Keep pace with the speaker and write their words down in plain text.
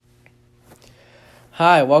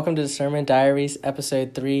Hi, welcome to the Sermon Diaries,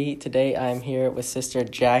 Episode 3. Today I'm here with Sister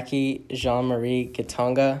Jackie Jean-Marie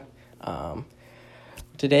Gitonga.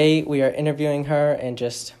 Today we are interviewing her and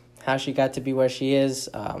just how she got to be where she is,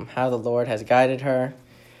 how the Lord has guided her.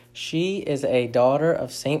 She is a daughter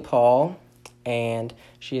of St. Paul, and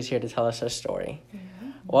she is here to tell us her story.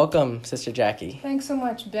 Mm-hmm. Welcome, Sister Jackie. Thanks so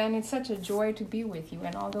much, Ben. It's such a joy to be with you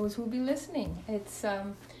and all those who will be listening. It's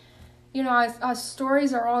our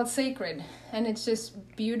stories are all sacred, and it's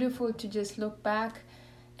just beautiful to just look back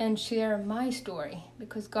and share my story,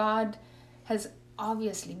 because God has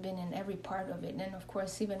obviously been in every part of it. And of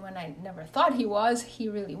course, even when I never thought he was, he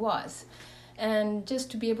really was. And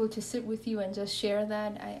just to be able to sit with you and just share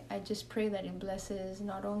that, I just pray that it blesses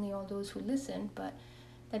not only all those who listen, but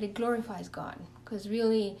that it glorifies God. Because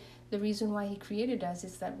really, the reason why he created us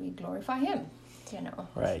is that we glorify him,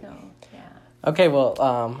 Right. So, yeah. Okay, well,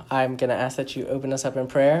 I'm going to ask that you open us up in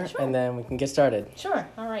prayer, Sure. And then we can get started. Sure.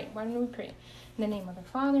 All right. Why don't we pray? In the name of the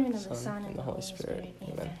Father, and of the Son, and the Holy Spirit.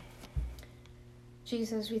 Amen.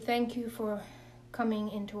 Jesus, we thank you for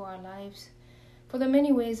coming into our lives, for the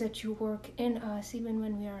many ways that you work in us, even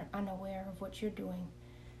when we are unaware of what you're doing.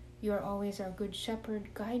 You are always our good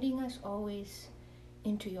shepherd, guiding us always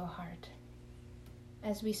into your heart.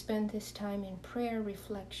 As we spend this time in prayer,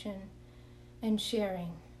 reflection, and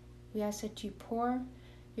sharing, we ask that you pour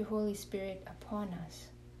your Holy Spirit upon us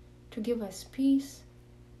to give us peace,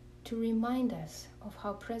 to remind us of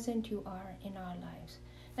how present you are in our lives.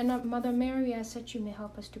 And Mother Mary, we ask that you may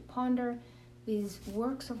help us to ponder these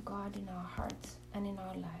works of God in our hearts and in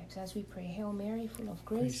our lives. As we pray, Hail Mary, full of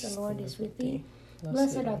grace, the Lord is with thee.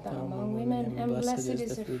 Blessed art thou among women, and blessed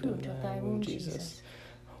is the fruit of thy womb, Jesus.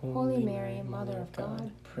 Holy Mary, Mother of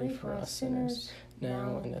God, pray for us sinners,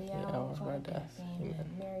 now and at the hour of our death. Amen.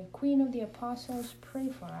 Mary, Queen of the Apostles, pray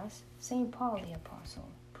for us. St. Paul the Apostle,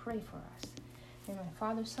 pray for us. In my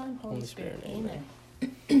Father, Son, Holy Spirit. Amen.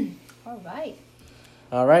 All right.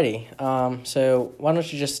 Alrighty. So why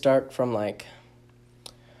don't you just start from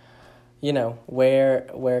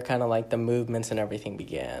where kind of like the movements and everything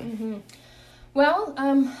began. Mm-hmm. Well,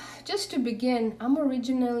 just to begin, I'm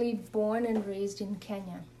originally born and raised in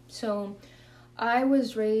Kenya. So I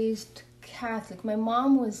was raised Catholic. My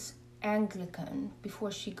mom was Anglican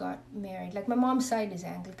before she got married. Like, my mom's side is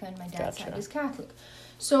Anglican, my dad's side is Catholic.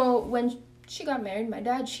 So when she got married, my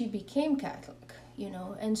dad, she became Catholic,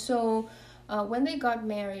 And so when they got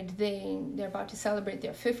married, they're about to celebrate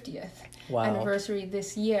their 50th anniversary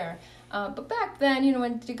this year. But back then,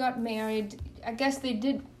 when they got married, I guess they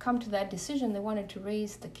did come to that decision. They wanted to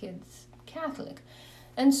raise the kids Catholic.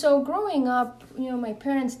 And so growing up, my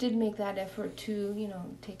parents did make that effort to,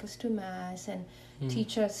 take us to Mass and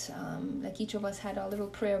teach us, like each of us had our little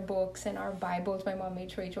prayer books and our Bibles. My mom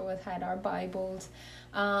made sure each of us had our Bibles.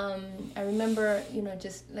 I remember,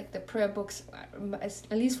 just like the prayer books,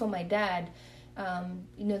 at least for my dad,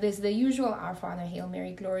 there's the usual Our Father, Hail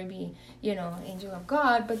Mary, Glory be, Angel of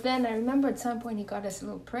God. But then I remember at some point he got us a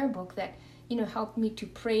little prayer book that, helped me to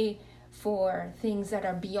pray for things that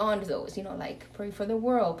are beyond those, like pray for the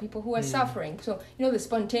world, people who are suffering. So, the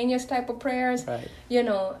spontaneous type of prayers, right.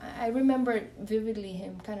 I remember vividly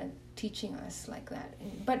him kind of teaching us like that.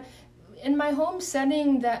 But in my home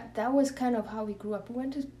setting, that was kind of how we grew up. We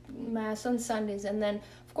went to Mass on Sundays, and then,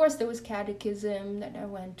 of course, there was catechism that I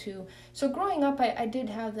went to. So growing up, I did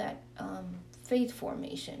have that faith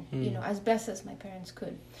formation, as best as my parents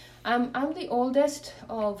could. I'm the oldest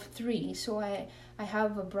of three, so I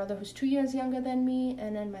have a brother who's 2 years younger than me,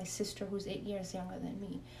 and then my sister who's 8 years younger than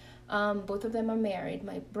me. Both of them are married.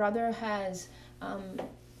 My brother has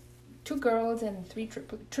 2 girls and 3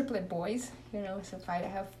 triplet boys, so I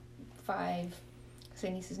have 5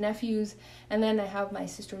 nieces, nephews, and then I have my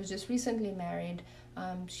sister who's just recently married.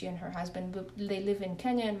 She and her husband, they live in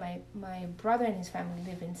Kenya, and my brother and his family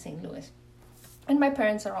live in St. Louis. And my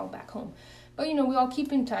parents are all back home. But, we all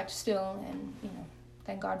keep in touch still, and,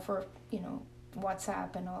 thank God for,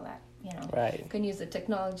 WhatsApp and all that, Right. You can use the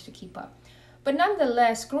technology to keep up. But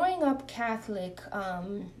nonetheless, growing up Catholic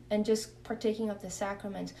and just partaking of the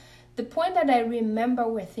sacraments, the point that I remember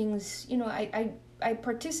were things, I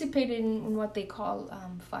participated in what they call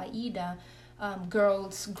FAIDA,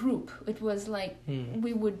 girls group. It was like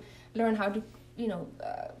we would learn how to,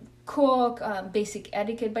 cook, basic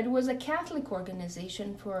etiquette, but it was a Catholic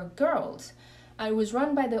organization for girls. It was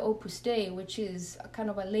run by the Opus Dei, which is a kind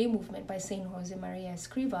of a lay movement by Saint Jose Maria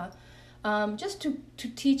Escriva, just to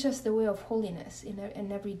teach us the way of holiness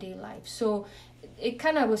in everyday life. So it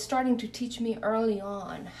kind of was starting to teach me early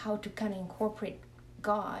on how to kind of incorporate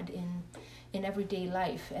God in everyday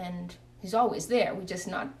life. And He's always there. We're just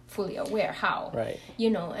not fully aware how. Right.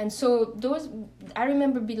 And so I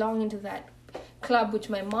remember belonging to that club, which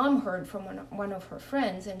my mom heard from one of her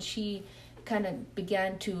friends, and she kind of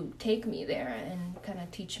began to take me there and kind of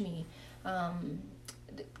teach me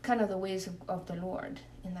kind of the ways of the Lord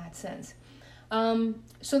in that sense.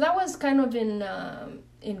 So that was kind of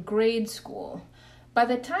in grade school. By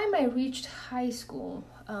the time I reached high school,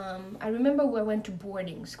 I remember I went to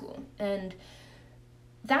boarding school, and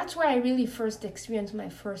that's where I really first experienced my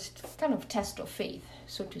first kind of test of faith,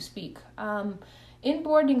 so to speak. In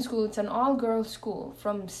boarding school, it's an all-girls school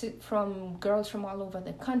from girls from all over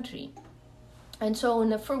the country. And so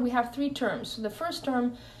we have 3 terms. So the first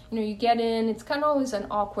term, you get in, it's kind of always an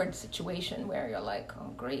awkward situation where you're like,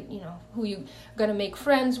 oh, great, who you going to make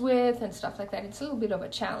friends with and stuff like that. It's a little bit of a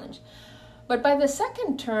challenge. But by the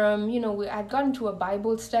second term, I'd gotten to a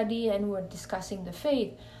Bible study and we were discussing the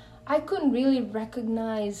faith. I couldn't really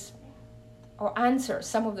recognize or answer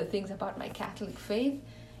some of the things about my Catholic faith.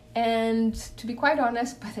 And to be quite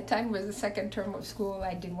honest, by the time it was the second term of school,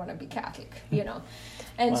 I didn't want to be Catholic,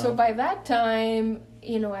 And Wow. so by that time,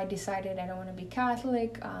 I decided I don't want to be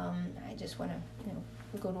Catholic. I just want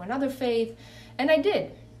to, go to another faith. And I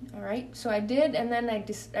did, all right? So I did, and then I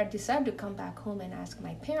decided to come back home and ask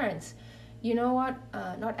my parents, you know what?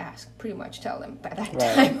 Not ask, pretty much tell them by that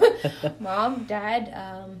time. Mom, Dad,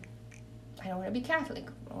 I don't want to be Catholic,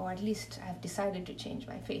 or at least I've decided to change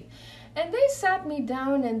my faith. And they sat me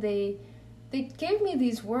down and they gave me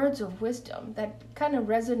these words of wisdom that kind of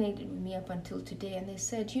resonated with me up until today. And they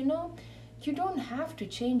said, you don't have to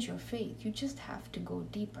change your faith. You just have to go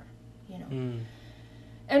deeper,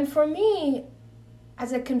 And for me,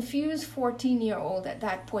 as a confused 14-year-old at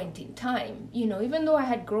that point in time, even though I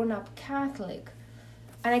had grown up Catholic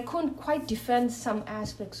and I couldn't quite defend some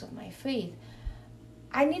aspects of my faith,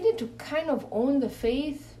 I needed to kind of own the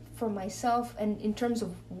faith for myself and in terms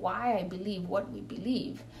of why I believe what we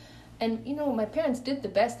believe. And, my parents did the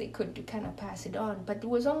best they could to kind of pass it on, but it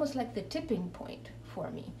was almost like the tipping point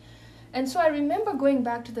for me. And so I remember going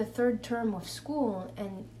back to the 3rd term of school,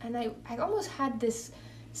 and I almost had this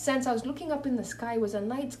sense. I was looking up in the sky, it was a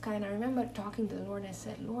night sky, and I remember talking to the Lord, and I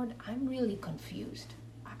said, Lord, I'm really confused.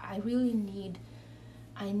 I really need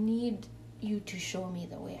you to show me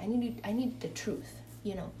the way. I need the truth,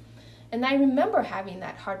 And I remember having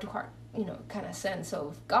that heart-to-heart, kind of sense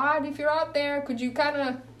of, God, if you're out there, could you kind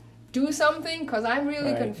of do something? Because I'm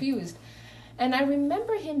really confused. And I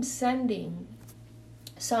remember him sending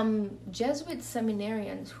some Jesuit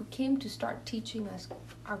seminarians who came to start teaching us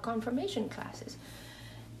our confirmation classes.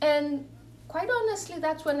 And quite honestly,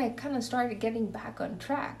 that's when I kind of started getting back on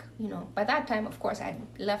track. By that time, of course, I'd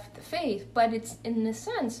left the faith, but it's in a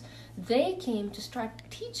sense, they came to start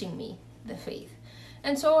teaching me the faith.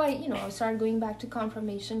 And so I started going back to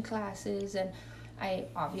confirmation classes, and I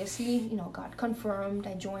obviously, got confirmed.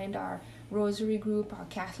 I joined our rosary group, our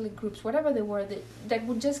Catholic groups, whatever they were, that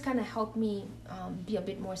would just kind of help me be a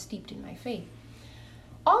bit more steeped in my faith.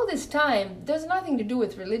 All this time, there's nothing to do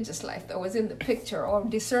with religious life that was in the picture or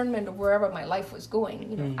discernment of wherever my life was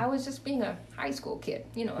going. I was just being a high school kid,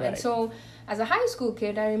 Right. And so as a high school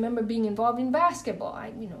kid, I remember being involved in basketball.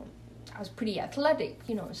 I was pretty athletic,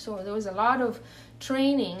 so there was a lot of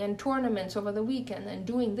training and tournaments over the weekend and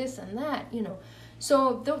doing this and that,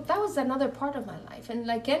 So that was another part of my life. And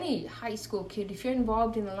like any high school kid, if you're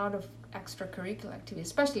involved in a lot of extracurricular activities,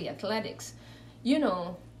 especially athletics,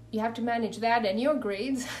 you have to manage that and your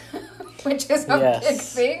grades, which is a big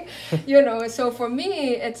thing, So for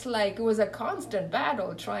me, it's like it was a constant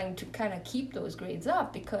battle trying to kind of keep those grades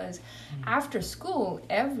up, because after school,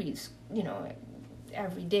 every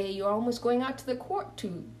day you're almost going out to the court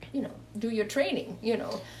to, do your training,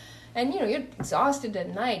 And, you're exhausted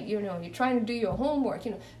at night, you're trying to do your homework,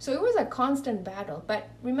 So it was a constant battle. But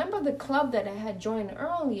remember the club that I had joined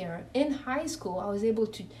earlier in high school, I was able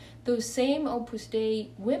to, those same Opus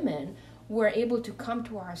Dei women were able to come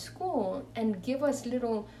to our school and give us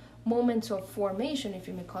little moments of formation, if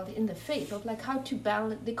you may call it, in the faith, of like how to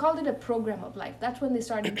balance. They called it a program of life. That's when they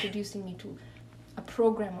started introducing me to a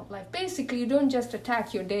program of life. Basically, you don't just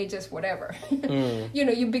attack your day, just whatever.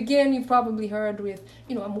 You begin, you've probably heard with,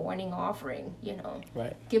 a morning offering,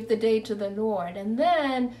 Right. Give the day to the Lord. And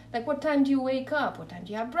then, like, what time do you wake up? What time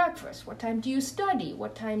do you have breakfast? What time do you study?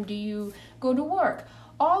 What time do you go to work?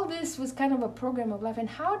 All this was kind of a program of life. And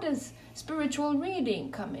how does spiritual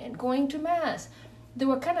reading come in? Going to Mass? They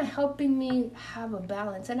were kind of helping me have a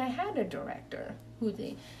balance. And I had a director who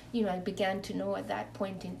I began to know at that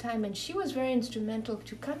point in time. And she was very instrumental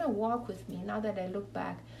to kind of walk with me. Now that I look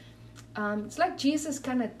back, it's like Jesus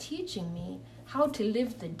kind of teaching me how to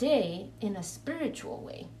live the day in a spiritual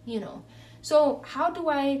way, So how do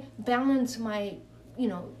I balance my,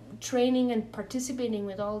 training and participating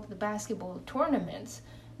with all the basketball tournaments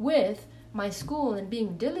with my school and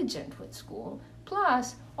being diligent with school,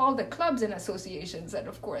 plus all the clubs and associations that,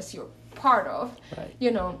 of course, you're part of. Right.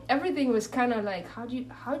 Everything was kind of like, how'd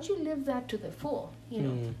you live that to the full,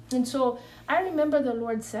 And so I remember the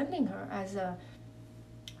Lord sending her as a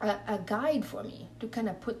guide for me to kind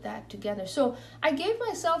of put that together. So I gave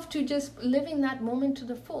myself to just living that moment to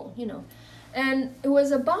the full, And it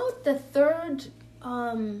was about the third,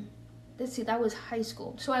 that was high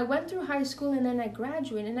school. So I went through high school and then I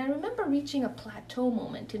graduated. And I remember reaching a plateau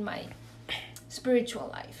moment in my spiritual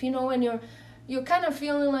life, when you're kind of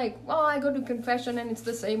feeling like, well, I go to confession and it's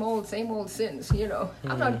the same old sins,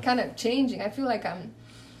 I'm not kind of changing. I feel like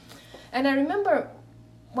and I remember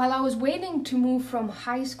while I was waiting to move from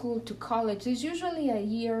high school to college, there's usually a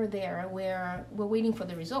year there where we're waiting for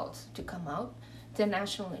the results to come out, the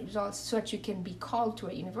national results, so that you can be called to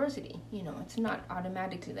a university. It's not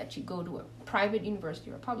automatically that you go to a private university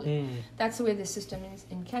or public. That's the way the system is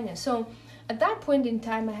in Kenya. So at that point in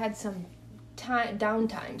time, I had some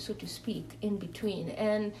downtime, so to speak, in between.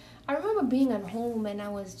 And I remember being at home and I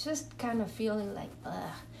was just kind of feeling like,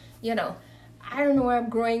 I don't know where I'm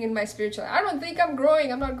growing in my spiritual life. I don't think I'm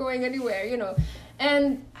growing. I'm not going anywhere,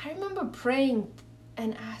 And I remember praying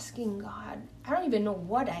and asking God. I don't even know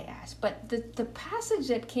what I asked, but the passage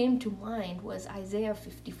that came to mind was Isaiah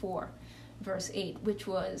 54, verse 8, which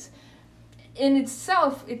was, in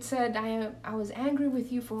itself, it said, I was angry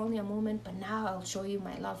with you for only a moment, but now I'll show you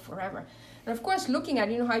my love forever. And of course, looking at,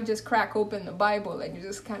 how you just crack open the Bible and you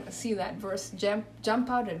just kind of see that verse jump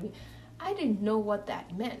out at me. I didn't know what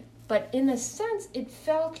that meant. But in a sense, it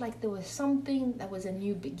felt like there was something that was a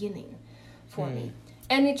new beginning for me.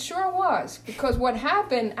 And it sure was, because what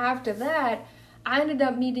happened after that, I ended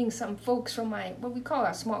up meeting some folks from what we call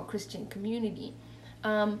our small Christian community,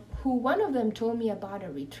 who one of them told me about a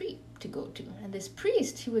retreat to go to. And this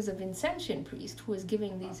priest, he was a Vincentian priest who was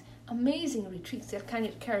giving these amazing retreats. They're kind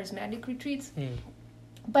of charismatic retreats.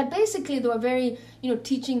 But basically, they were very,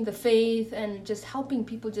 teaching the faith and just helping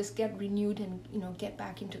people just get renewed and, get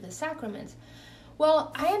back into the sacraments.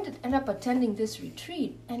 Well, I ended up attending this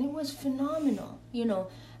retreat, and it was phenomenal.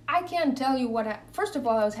 I can't tell you first of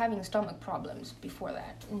all, I was having stomach problems before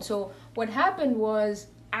that. And so what happened was,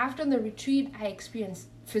 after the retreat, I experienced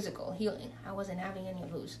physical healing. I wasn't having any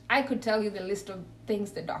of those. I could tell you the list of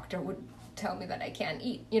things the doctor would tell me that I can't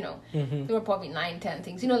eat, There were probably 9-10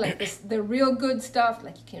 things, like the real good stuff,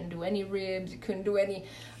 like you couldn't do any ribs, you couldn't do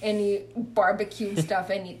any barbecued stuff,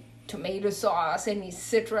 any tomato sauce, any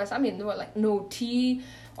citrus. I mean, there were like no tea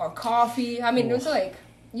or coffee. I mean, it was like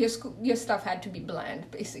your stuff had to be bland,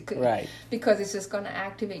 basically, right? Because it's just going to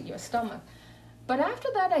activate your stomach. But after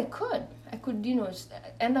that, I could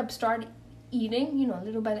end up starting eating,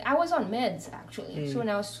 little by little. I was on meds, actually. So when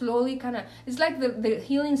I was slowly kind of, it's like the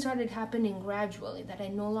healing started happening gradually, that I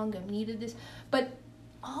no longer needed this. But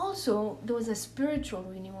also, there was a spiritual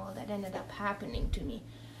renewal that ended up happening to me.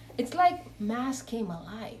 It's like Mass came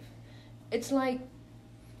alive. It's like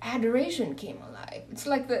adoration came alive. It's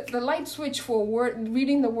like the light switch for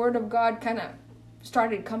reading the Word of God kind of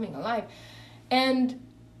started coming alive. And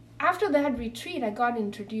after that retreat, I got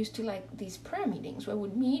introduced to like these prayer meetings where we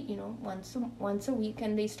would meet, once a week,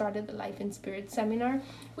 and they started the Life in Spirit seminar,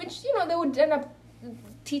 which, they would end up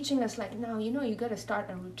teaching us like, now, you got to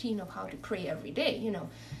start a routine of how to pray every day,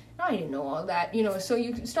 I didn't know all that, so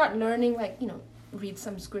you start learning, like, read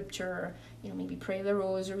some scripture, maybe pray the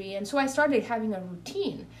rosary. And so I started having a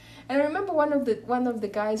routine. And I remember one of the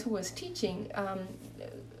guys who was teaching,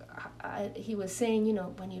 he was saying,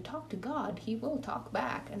 when you talk to God, he will talk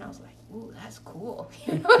back. And I was like, ooh, that's cool.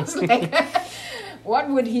 It's like, what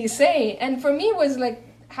would he say? And for me, it was like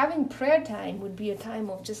having prayer time would be a time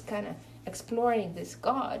of just kind of exploring this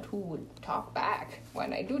God who would talk back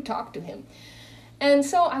when I do talk to him. And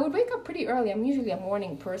so I would wake up pretty early. I'm usually a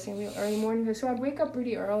morning person, real early morning. So I'd wake up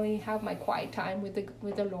pretty early, have my quiet time with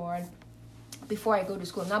the Lord before I go to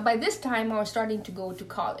school. Now, by this time, I was starting to go to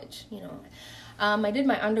college, I did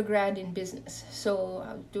my undergrad in business. So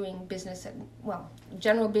I was doing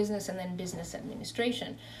general business and then business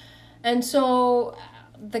administration. And so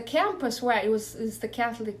the campus where is the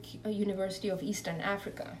Catholic University of Eastern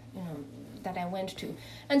Africa, that I went to.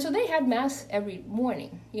 And so they had Mass every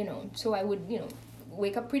morning, So I would,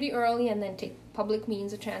 wake up pretty early and then take public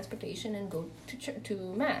means of transportation and go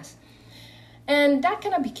to Mass. And that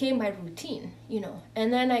kind of became my routine,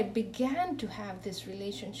 And then I began to have this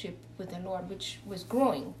relationship with the Lord, which was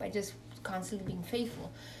growing by just constantly being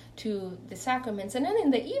faithful. to the sacraments. And then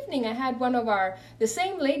in the evening, I had the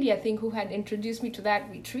same lady, I think, who had introduced me to that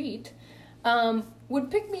retreat,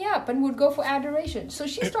 would pick me up and would go for adoration. So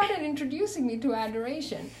she started introducing me to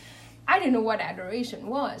adoration. I didn't know what adoration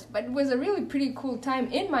was, but it was a really pretty cool time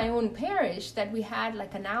in my own parish that we had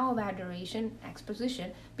like an hour of adoration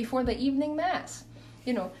exposition before the evening mass,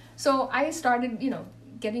 So I started,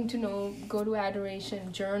 getting to know, go to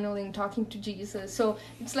adoration, journaling, talking to Jesus. So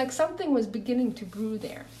it's like something was beginning to brew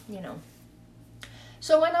there,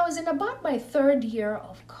 So when I was in about my third year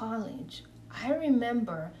of college, I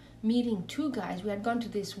remember meeting two guys. We had gone to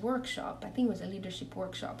this workshop. I think it was a leadership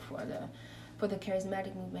workshop for the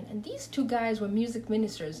charismatic movement, and these two guys were music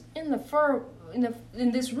ministers. In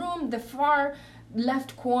this room, the far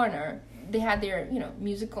left corner, they had their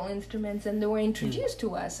musical instruments, and they were introduced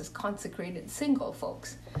to us as consecrated single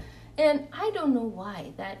folks. And I don't know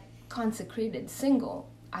why that consecrated single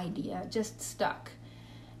idea just stuck.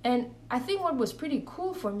 And I think what was pretty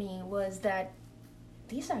cool for me was that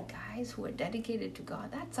these are guys who are dedicated to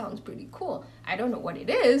God. That sounds pretty cool. I don't know what it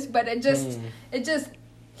is, but it just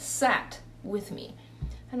sat with me.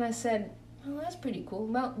 And I said, well, that's pretty cool.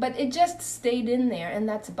 Well, but it just stayed in there, and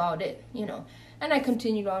that's about it, And I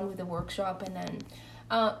continued on with the workshop, and then,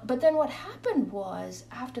 but then what happened was,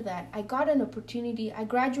 after that, I got an opportunity. I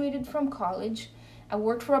graduated from college. I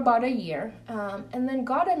worked for about a year, and then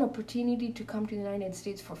got an opportunity to come to the United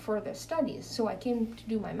States for further studies. So I came to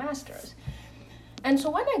do my master's. And so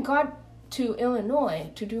when I got to Illinois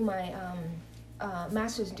to do my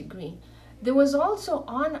master's degree, there was also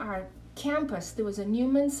on our campus, there was a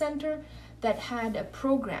Newman Center that had a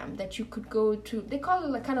program that you could go to. They call it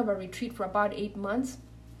like kind of a retreat for about 8 months,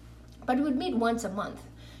 but it would meet once a month,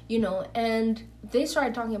 and they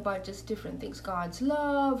started talking about just different things, God's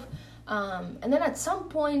love, and then at some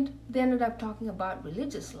point they ended up talking about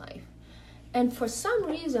religious life. And for some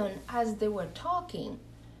reason, as they were talking,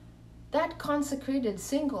 that consecrated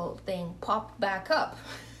single thing popped back up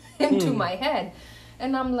into my head,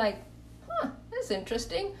 and I'm like, that's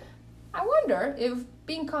interesting. I wonder if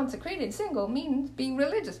being consecrated single means being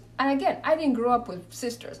religious. And again, I didn't grow up with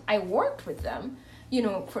sisters. I worked with them,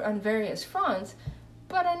 on various fronts,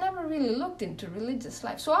 but I never really looked into religious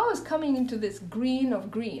life. So I was coming into this green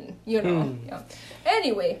of green, Yeah.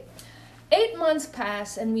 Anyway, 8 months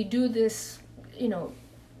pass, and we do this,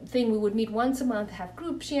 thing. We would meet once a month, have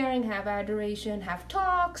group sharing, have adoration, have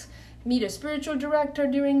talks, meet a spiritual director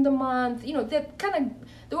during the month.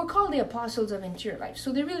 They were called the Apostles of Interior Life.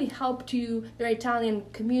 So they really helped you. They're Italian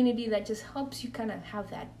community that just helps you kind of have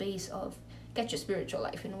that base of get your spiritual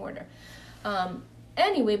life in order.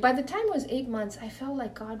 Anyway, by the time it was 8 months, I felt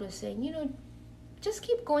like God was saying, just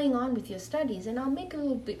keep going on with your studies, and I'll make it a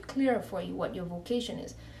little bit clearer for you what your vocation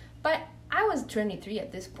is. But I was 23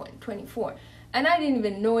 at this point, 24. And I didn't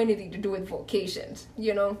even know anything to do with vocations,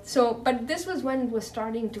 So, but this was when it was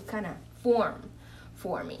starting to kind of form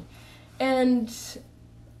for me. And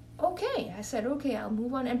I said, I'll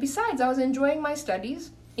move on. And besides, I was enjoying my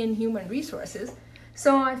studies in human resources.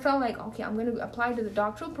 So I felt like, I'm going to apply to the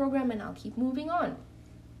doctoral program and I'll keep moving on.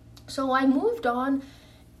 So I moved on.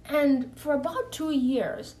 And for about 2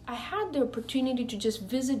 years, I had the opportunity to just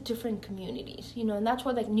visit different communities, and that's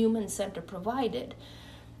what Newman Center provided.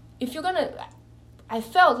 I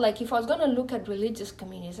felt like if I was going to look at religious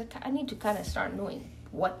communities, I need to kind of start knowing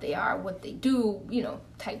what they are, what they do,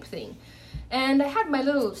 type thing. And I had my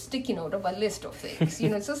little sticky note of a list of things.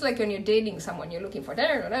 It's just like when you're dating someone, you're looking for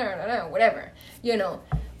whatever,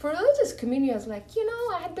 For religious community, I was like,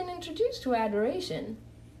 I had been introduced to adoration.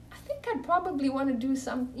 I think I'd probably want to do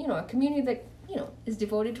some, a community that, is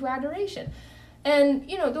devoted to adoration. And,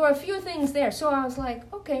 there were a few things there. So I was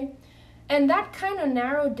like, okay. And that kind of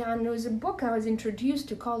narrowed down. There was a book I was introduced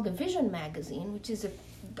to called The Vision Magazine, which is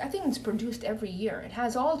I think it's produced every year. It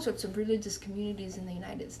has all sorts of religious communities in the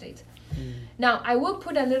United States. Now, I will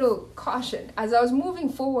put a little caution. As I was moving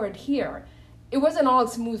forward here, it wasn't all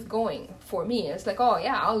smooth going for me. It's like,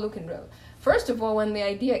 I'll look into it. First of all, when the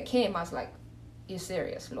idea came, I was like, you're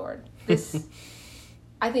serious, Lord.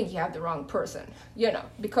 I think you have the wrong person,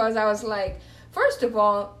 because I was like, first of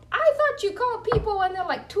all, I thought you called people when they're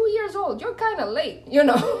like 2 years old. You're kind of late,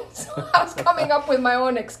 So I was coming up with my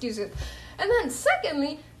own excuses. And then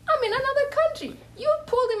secondly, I'm in another country. You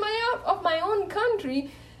pulled me out of my own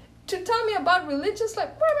country to tell me about religious life.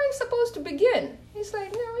 Where am I supposed to begin? He's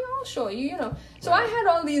like, I'll show you, So I had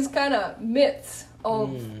all these kind of myths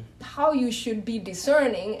of how you should be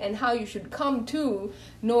discerning and how you should come to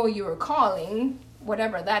know your calling,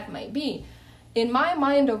 whatever that might be. In my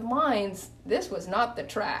mind of minds, this was not the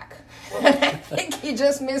track. I think he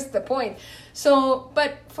just missed the point. So,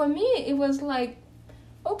 but for me, it was like,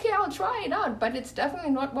 okay, I'll try it out, but it's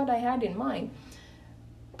definitely not what I had in mind.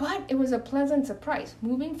 But it was a pleasant surprise.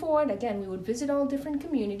 Moving forward, again, we would visit all different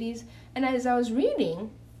communities. And as I was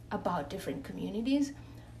reading about different communities,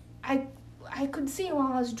 I could see,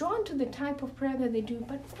 well, I was drawn to the type of prayer that they do,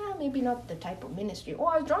 but maybe not the type of ministry.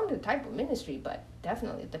 Or I was drawn to the type of ministry, but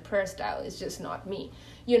definitely the prayer style is just not me,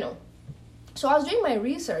 So I was doing my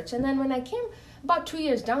research, and then when I came about 2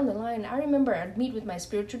 years down the line, I remember I'd meet with my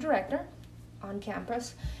spiritual director on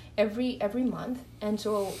campus every month. And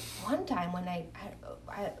so one time when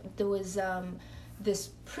there was this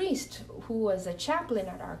priest who was a chaplain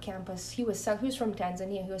at our campus. He was from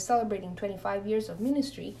Tanzania. He was celebrating 25 years of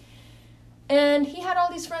ministry. And he had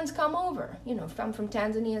all these friends come over, some from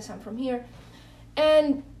Tanzania, some from here.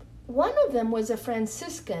 And one of them was a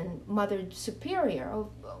Franciscan Mother Superior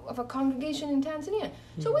of a congregation in Tanzania.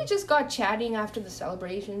 Mm-hmm. So we just got chatting after the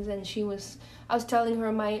celebrations, and I was telling her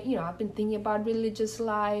I've been thinking about religious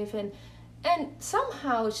life, and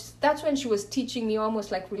somehow that's when she was teaching me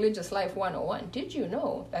almost like Religious Life 101. Did you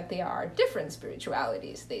know that there are different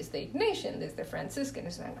spiritualities? There's the Ignatian, there's the Franciscan.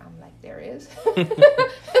 And I'm like, there is? And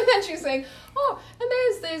then she's saying, and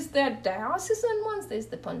there's the diocesan ones, there's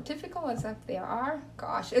the pontifical ones. Like, there are?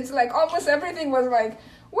 Gosh, it's like almost everything was like,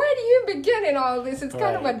 where do you begin in all this? It's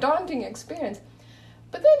kind of a daunting experience.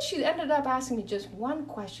 But then she ended up asking me just one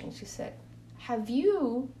question. She said, have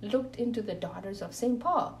you looked into the Daughters of St.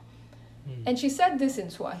 Paul? And she said this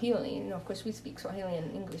in Swahili. Of course, we speak Swahili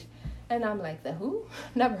and English. And I'm like, the who?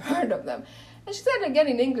 Never heard of them. And she said it again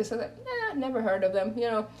in English. I was like, never heard of them,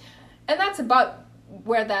 And that's about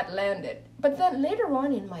where that landed. But then later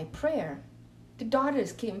on in my prayer, the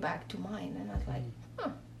Daughters came back to mind. And I was like,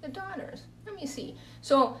 the Daughters. Let me see.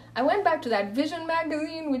 So I went back to that Vision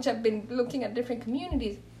magazine, which I've been looking at different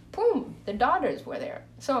communities. Boom, the Daughters were there.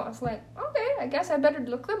 So I was like, okay, I guess I better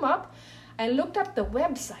look them up. I looked up the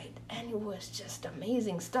website, and it was just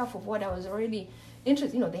amazing stuff of what I was already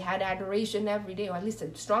interested. They had adoration every day, or at least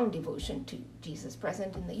a strong devotion to Jesus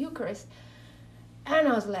present in the Eucharist. And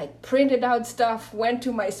I was like, printed out stuff, went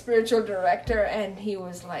to my spiritual director, and he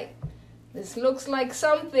was like, this looks like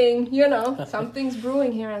something, something's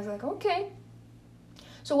brewing here. I was like, okay.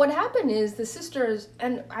 So what happened is the sisters,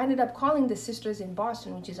 and I ended up calling the sisters in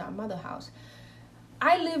Boston, which is our mother house.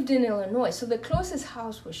 I lived in Illinois, so the closest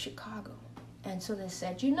house was Chicago. And so they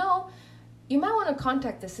said, you might want to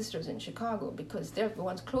contact the sisters in Chicago because they're the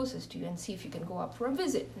ones closest to you, and see if you can go up for a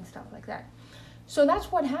visit and stuff like that. So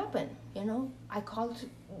that's what happened, I called,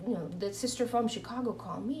 the sister from Chicago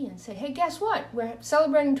called me and said, hey, guess what? We're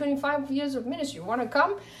celebrating 25 years of ministry. You want to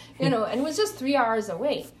come? And it was just 3 hours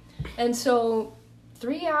away. And so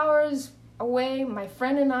 3 hours away, my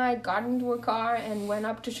friend and I got into a car and went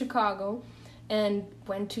up to Chicago and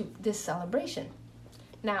went to this celebration.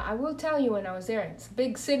 Now, I will tell you, when I was there, it's a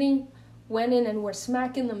big city, went in and were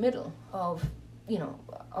smack in the middle of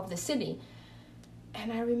the city.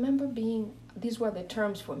 And I remember these were the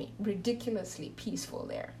terms for me, ridiculously peaceful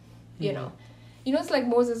there, it's like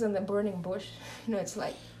Moses and the burning bush. It's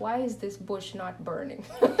like, why is this bush not burning?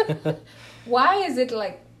 Why is it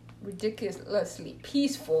like ridiculously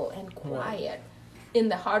peaceful and quiet in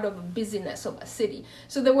the heart of the busyness of a city?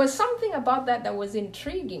 So there was something about that was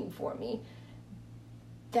intriguing for me.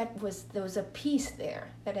 There was a peace there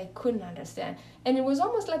that I couldn't understand. And it was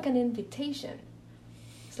almost like an invitation.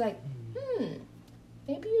 It's like,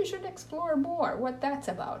 maybe you should explore more what that's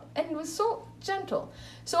about. And it was so gentle.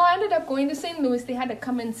 So I ended up going to St. Louis. They had a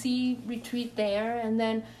come and see retreat there. And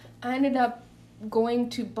then I ended up going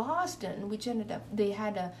to Boston, they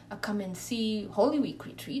had a come and see Holy Week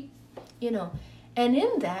retreat, And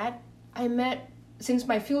in that, I met, since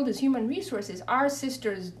my field is human resources, our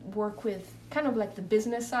sisters work with kind of like the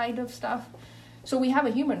business side of stuff. So we have a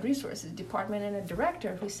human resources department and a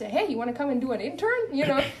director who say, hey, you want to come and do an intern?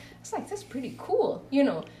 It's like, that's pretty cool,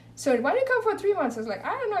 So why don't you come for 3 months? I was like, I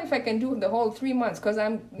don't know if I can do the whole 3 months because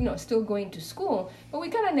I'm, still going to school. But we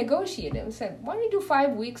kind of negotiated. We said, why don't you do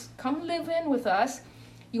 5 weeks? Come live in with us.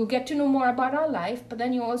 You'll get to know more about our life, but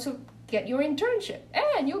then you also get your internship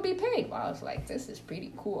and you'll be paid. Well, I was like, this is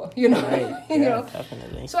pretty cool, Right. Yeah,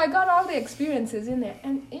 definitely. So I got all the experiences in there,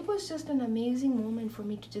 and it was just an amazing moment for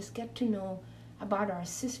me to just get to know about our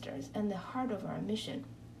sisters and the heart of our mission.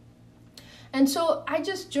 And so I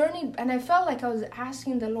just journeyed, and I felt like I was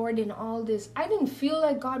asking the Lord in all this. I didn't feel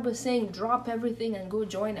like God was saying, drop everything and go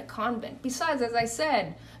join a convent. Besides, as I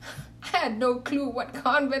said, I had no clue what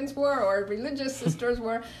convents were or religious sisters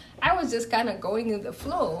were. I was just kind of going in the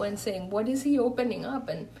flow and saying, what is he opening up?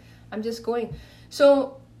 And I'm just going.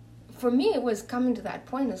 So for me, it was coming to that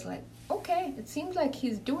point. It's like, okay, it seems like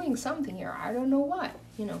he's doing something here. I don't know what,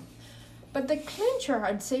 But the clincher,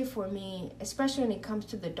 I'd say for me, especially when it comes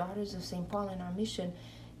to the Daughters of St. Paul and our mission,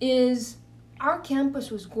 is our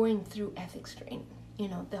campus was going through ethics training.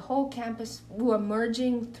 The whole campus, we were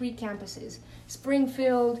merging 3 campuses,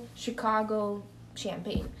 Springfield, Chicago,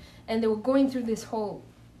 Champaign. And they were going through this whole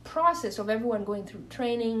process of everyone going through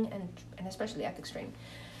training and especially ethics training.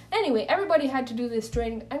 Anyway, everybody had to do this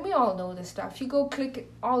training, and we all know this stuff. You go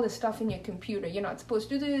click all this stuff in your computer. You're not supposed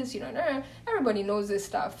to do this. Everybody knows this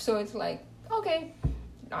stuff. So it's like, okay,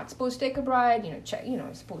 not supposed to take a bride. Check.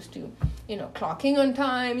 Supposed to, clock in on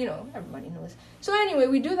time. Everybody knows. So anyway,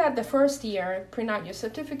 we do that the first year. Print out your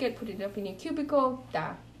certificate, put it up in your cubicle.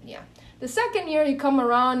 Yeah. The second year, you come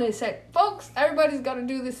around and say, folks, everybody's got to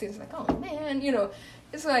do this. It's like, oh man,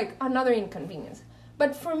 it's like another inconvenience.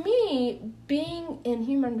 But for me, being in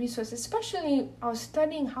human resources, especially I was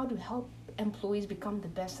studying how to help employees become the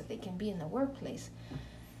best that they can be in the workplace.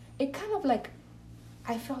 It kind of like,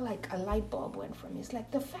 I felt like a light bulb went for me. It's like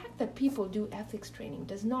the fact that people do ethics training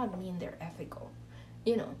does not mean they're ethical.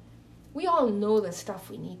 We all know the stuff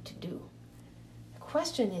we need to do. The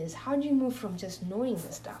question is, how do you move from just knowing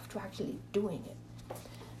the stuff to actually doing it?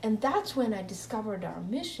 And that's when I discovered our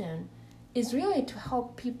mission is really to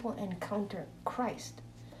help people encounter Christ.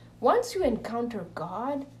 Once you encounter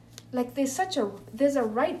God, like there's a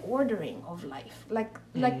right ordering of life, like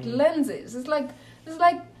lenses. It's like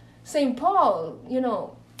St. Paul,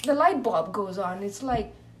 the light bulb goes on. It's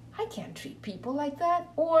like, I can't treat people like that,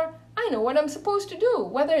 or I know what I'm supposed to do.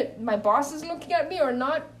 Whether my boss is looking at me or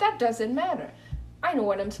not, that doesn't matter. I know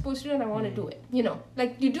what I'm supposed to do and I want to do it.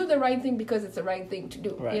 Like you do the right thing because it's the right thing to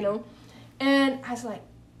do, right. And I was like,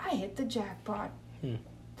 I hit the jackpot.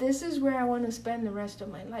 This is where I want to spend the rest of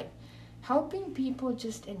my life. Helping people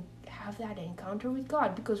just have that encounter with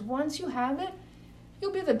God. Because once you have it,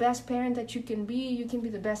 you'll be the best parent that you can be. You can be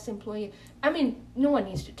the best employee. I mean, no one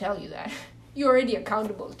needs to tell you that. You're already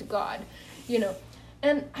accountable to God,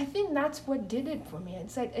 And I think that's what did it for me.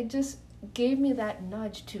 It's like it just gave me that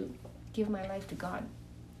nudge to give my life to God.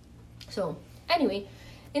 So anyway,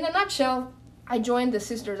 in a nutshell, I joined the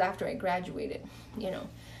sisters after I graduated,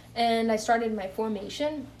 And I started my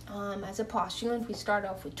formation as a postulant. We start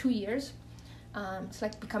off with 2 years. It's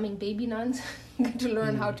like becoming baby nuns. You get to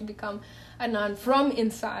learn how to become a nun from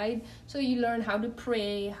inside. So you learn how to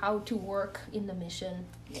pray, how to work in the mission.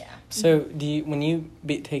 Yeah. So when you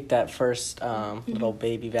take that first little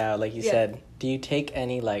baby vow, like you said, do you take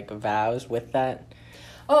any vows with that?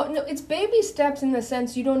 Oh, no, it's baby steps in the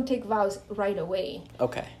sense you don't take vows right away.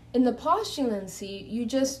 Okay. In the postulancy, you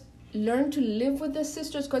just learn to live with the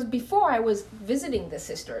sisters, because before I was visiting the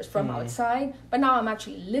sisters from outside, but now I'm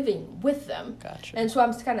actually living with them. Gotcha. And so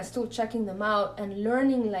I'm kind of still checking them out and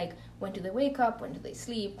learning when do they wake up, when do they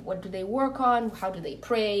sleep, what do they work on, how do they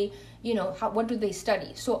pray, what do they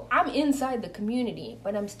study. So I'm inside the community,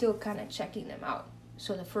 but I'm still kind of checking them out.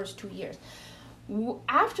 So the first 2 years.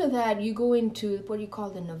 After that, you go into what you call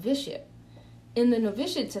the novitiate. In the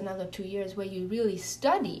novitiate, it's another 2 years where you really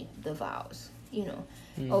study the vows,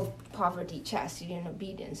 of poverty, chastity, and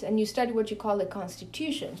obedience. And you study what you call the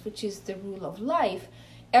constitutions, which is the rule of life.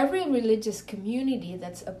 Every religious community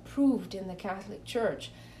that's approved in the Catholic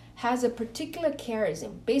Church has a particular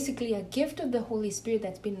charism, basically a gift of the Holy Spirit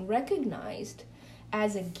that's been recognized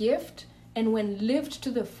as a gift, and when lived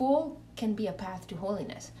to the full, can be a path to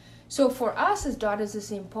holiness. So for us as Daughters of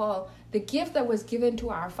St. Paul, the gift that was given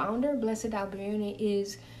to our founder, Blessed Alberione,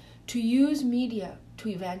 is to use media to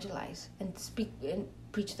evangelize and speak and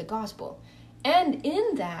preach the gospel. And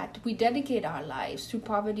in that, we dedicate our lives through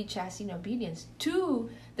poverty, chastity, and obedience to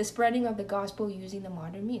the spreading of the gospel using the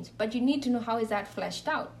modern means. But you need to know, how is that fleshed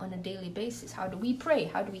out on a daily basis? How do we pray?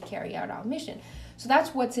 How do we carry out our mission? So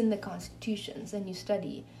that's what's in the constitutions, and you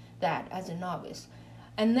study that as a novice.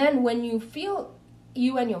 And then when you feel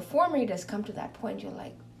you and your form reader has come to that point, you're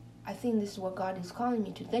like, I think this is what God is calling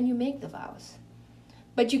me to. Then you make the vows.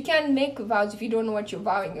 But you can't make vows if you don't know what you're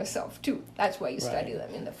vowing yourself to. That's why you study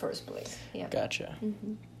them in the first place. Yeah. Gotcha.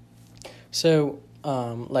 Mm-hmm. So,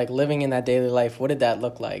 living in that daily life, what did that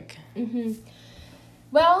look like? Mm-hmm.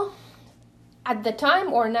 Well, at the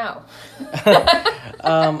time or now?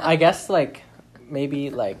 I guess maybe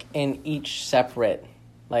in each separate,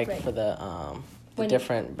 for the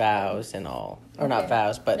different vows and all, or not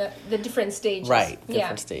vows, but the different stages. Right,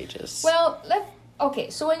 different stages. Well,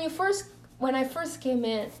 so when I first came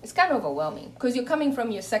in, it's kind of overwhelming because you're coming from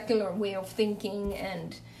your secular way of thinking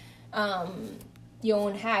and your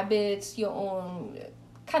own habits, your own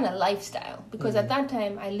kind of lifestyle. Because at that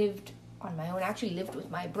time, I lived on my own. I actually lived with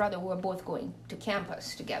my brother. We were both going to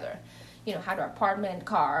campus together. Had our apartment,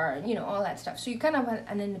 car, all that stuff. So you kind of have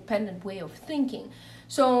an independent way of thinking.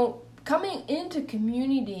 So coming into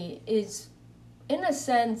community is, in a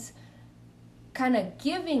sense, kind of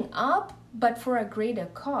giving up, but for a greater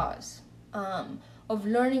cause, of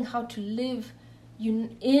learning how to live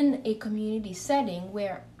in a community setting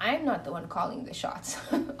where I'm not the one calling the shots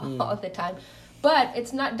all the time. But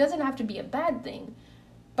doesn't have to be a bad thing,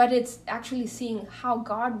 but it's actually seeing how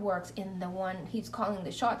God works in the one he's calling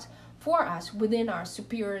the shots for us within our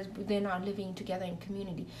superiors, within our living together in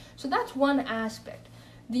community. So that's one aspect.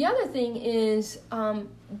 The other thing is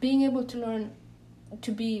being able to learn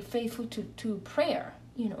to be faithful to prayer,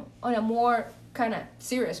 on a more kind of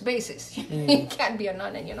serious basis. You can't be a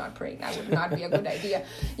nun and you're not praying. That would not be a good idea,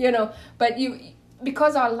 But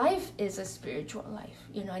because our life is a spiritual life,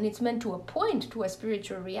 and it's meant to point to a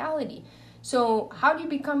spiritual reality. So how do you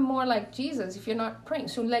become more like Jesus if you're not praying?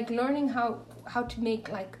 So like learning how to make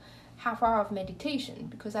like half hour of meditation,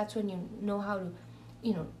 because that's when you know how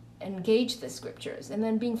to, engage the scriptures, and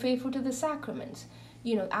then being faithful to the sacraments,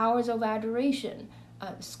 hours of adoration,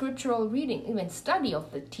 scriptural reading, even study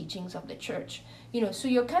of the teachings of the church, so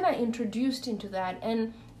you're kind of introduced into that.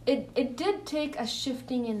 And it did take a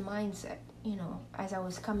shifting in mindset, as I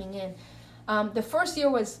was coming in. The first year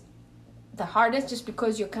was the hardest, just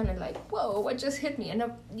because you're kind of like, whoa, what just hit me? And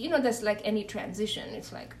that's like any transition.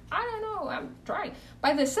 It's like, I don't know, I'm trying.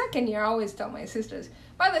 By the second year, I always tell my sisters,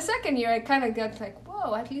 by the second year, I kind of got like,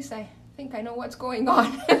 whoa, at least I think I know what's going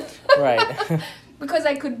on. Right. Because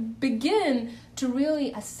I could begin to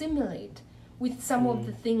really assimilate with some of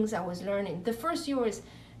the things I was learning. The first year is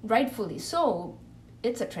rightfully so,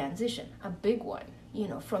 it's a transition, a big one,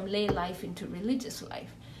 from lay life into religious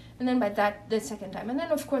life. And then by that, the second time. And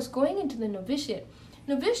then, of course, going into the novitiate.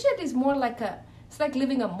 Novitiate is more like it's like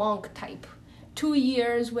living a monk type. 2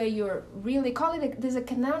 years where you're really, there's a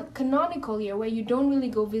canonical year where you don't really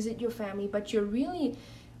go visit your family, but you're really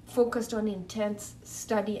focused on intense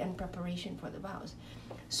study and preparation for the vows.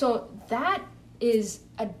 So that is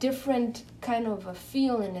a different kind of a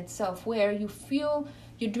feel in itself, where you feel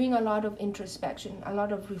you're doing a lot of introspection, a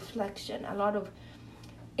lot of reflection, a lot of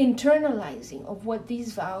internalizing of what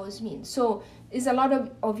these vows mean. So it's a lot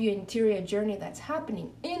of your interior journey that's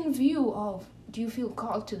happening in view of, do you feel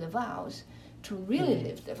called to the vows, to really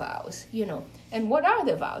live the vows, and what are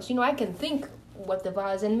the vows? I can think what the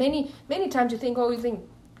vows, and many times you think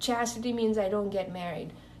chastity means I don't get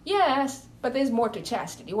married. Yes, but there's more to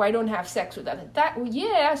chastity, or I don't have sex with others.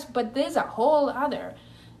 Yes, but there's a whole other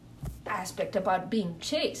aspect about being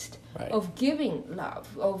chaste, right, of giving love,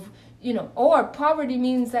 of, or poverty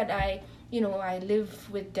means that I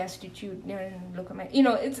live with destitute, and look at my,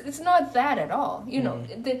 it's not that at all.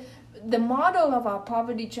 The model of our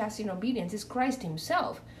poverty, chastity, and obedience is Christ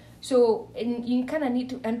himself. So you kind of need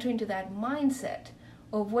to enter into that mindset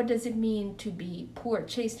of what does it mean to be poor,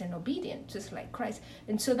 chaste, and obedient, just like Christ.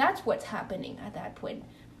 And so that's what's happening at that point.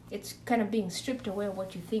 It's kind of being stripped away of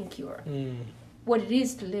what you think what it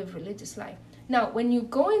is to live religious life. Now, when you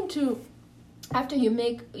go into, after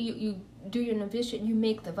you do your novitiate, you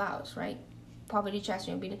make the vows, right? Poverty,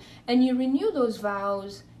 chastity, and obedience. And you renew those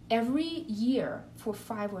vows every year for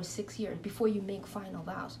 5 or 6 years before you make final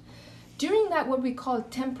vows. During that, what we call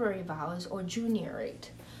temporary vows or juniorate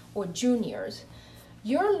or juniors,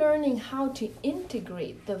 you're learning how to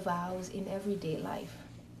integrate the vows in everyday life,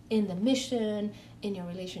 in the mission, in your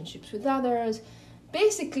relationships with others.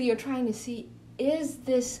 Basically, you're trying to see,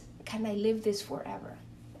 can I live this forever?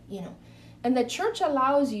 And the church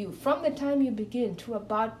allows you, from the time you begin to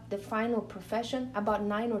about the final profession, about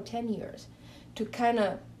 9 or 10 years, to kind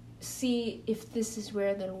of see if this is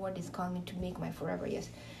where the Lord is calling me to make my forever yes.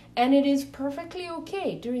 And it is perfectly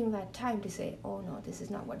okay during that time to say, oh no, this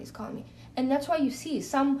is not what he's calling me. And that's why you see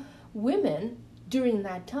some women during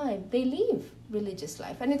that time, they leave religious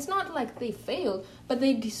life. And it's not like they failed, but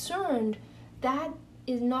they discerned that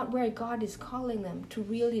is not where God is calling them to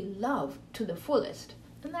really love to the fullest.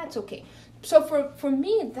 And that's okay. So for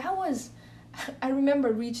me, that was, I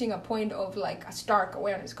remember reaching a point of like a stark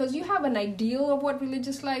awareness, because you have an ideal of what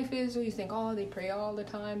religious life is, or you think, oh, they pray all the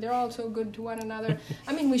time, they're all so good to one another.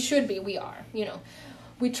 I mean, we are,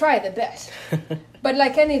 we try the best, but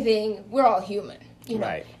like anything, we're all human,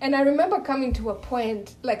 Right. And I remember coming to a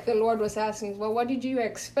point, like the Lord was asking, well, what did you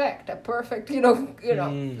expect? A perfect,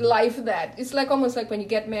 life that it's like almost like when you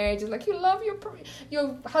get married, it's like you love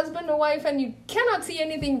your husband or wife, and you cannot see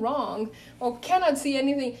anything wrong or cannot see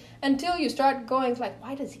anything until you start going like,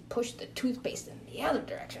 why does he push the toothpaste in the other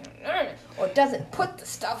direction, or doesn't put the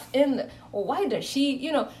stuff in or why does she,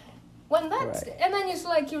 when that's right. And then it's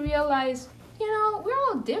like you realize, we're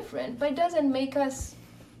all different, but it doesn't make us,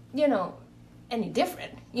 any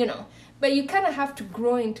different, but you kind of have to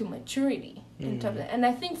grow into maturity, in terms of, and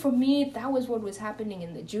I think for me, that was what was happening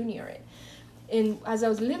in the junior. As I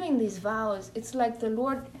was living these vows, it's like the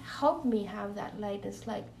Lord helped me have that light. It's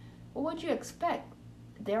like, well, what do you expect?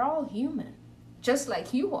 They're all human, just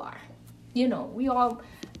like you are. You know, we all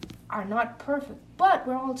are not perfect, but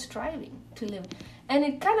we're all striving to live. And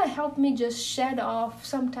it kind of helped me just shed off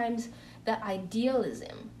sometimes the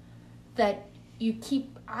idealism that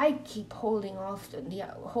I keep holding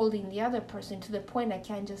the other person to the point I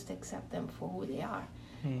can't just accept them for who they are.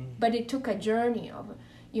 But it took a journey of,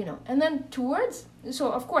 you know, and then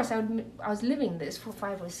so of course I was living this for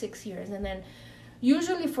 5 or 6 years, and then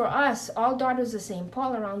usually for us, all daughters of St.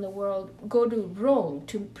 Paul around the world go to Rome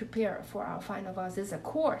to prepare for our final vows. There's a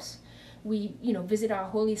course. We, you know, visit our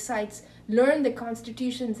holy sites, learn the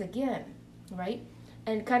constitutions again, right?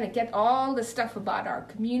 And kind of get all the stuff about our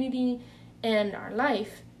community and our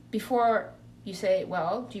life before you say,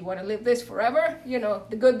 well, do you want to live this forever? You know,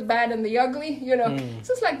 the good, the bad, and the ugly, you know. It's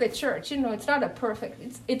just like the church, you know, it's not a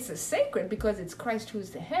perfect, it's a sacred because it's Christ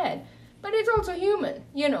who's the head, but it's also human,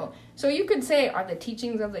 you know. So you could say, are the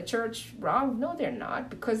teachings of the church wrong? No, they're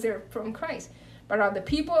not, because they're from Christ. But are the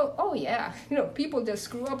people? Oh, yeah. You know, people just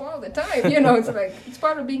screw up all the time. You know, it's like, it's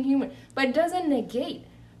part of being human. But it doesn't negate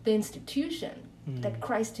the institution that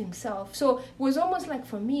Christ himself. So it was almost like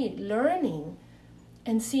for me, learning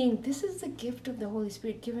and seeing this is the gift of the Holy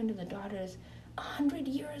Spirit given to the daughters 100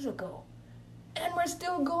 years ago. And we're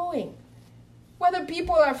still going. Whether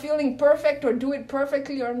people are feeling perfect or do it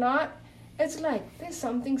perfectly or not, it's like, there's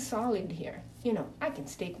something solid here. You know, I can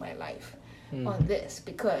stake my life on this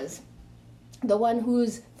because the one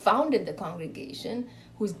who's founded the congregation,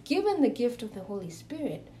 who's given the gift of the Holy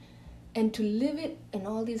Spirit, and to live it in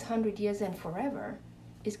all these 100 years and forever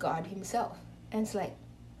is God himself. And it's like,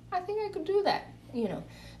 I think I could do that, you know.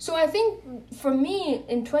 So I think for me,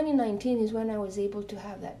 in 2019 is when I was able to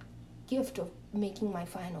have that gift of making my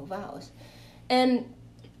final vows. And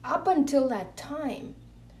up until that time,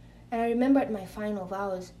 and I remember at my final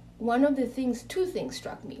vows, two things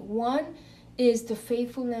struck me. One is the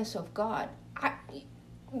faithfulness of God.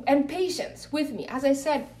 And patience with me. As I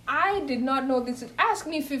said, I did not know this. Ask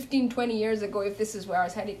me 15, 20 years ago if this is where I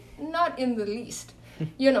was headed. Not in the least.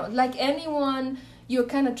 You know, like anyone, you're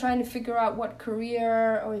kind of trying to figure out what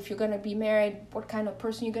career, or if you're going to be married, what kind of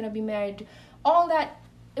person you're going to be married to. All that,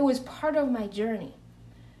 it was part of my journey.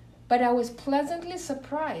 But I was pleasantly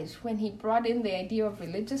surprised when he brought in the idea of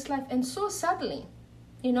religious life, and so subtly.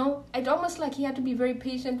 You know, it's almost like he had to be very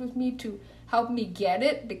patient with me to help me get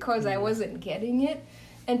it because I wasn't getting it,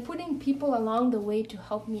 and putting people along the way to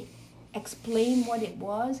help me explain what it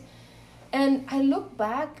was. And I look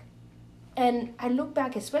back,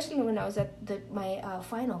 especially when I was at my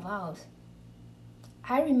final vows.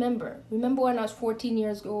 I remember when I was 14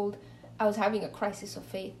 years old, I was having a crisis of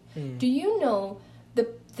faith. Do you know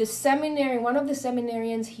the seminary, one of the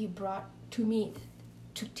seminarians he brought to me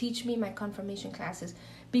to teach me my confirmation classes,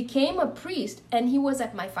 became a priest, and he was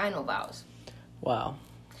at my final vows. Wow.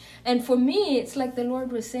 And for me, it's like the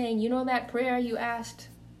Lord was saying, you know that prayer you asked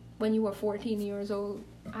when you were 14 years old?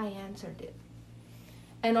 I answered it.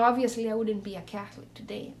 And obviously, I wouldn't be a Catholic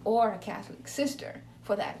today, or a Catholic sister,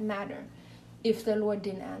 for that matter, if the Lord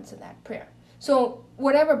didn't answer that prayer. So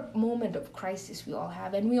whatever moment of crisis we all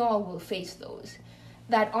have, and we all will face those,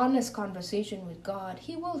 that honest conversation with God,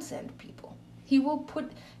 he will send people. He will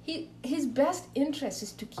his best interest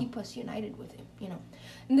is to keep us united with him, you know.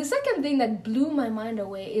 And the second thing that blew my mind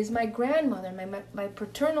away is my grandmother, my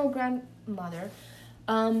paternal grandmother,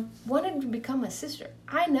 wanted to become a sister.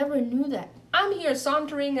 I never knew that. I'm here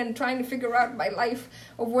sauntering and trying to figure out my life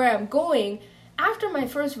of where I'm going. After my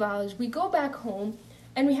first vows, we go back home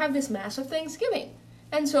and we have this Mass of Thanksgiving.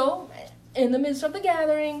 And so, in the midst of the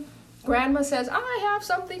gathering, Grandma says, I have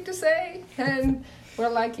something to say. And we're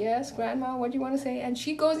like, yes, Grandma, what do you want to say? And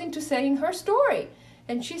she goes into saying her story.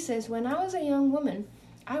 And she says, when I was a young woman,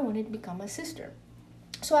 I wanted to become a sister.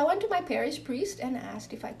 So I went to my parish priest and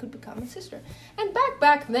asked if I could become a sister. And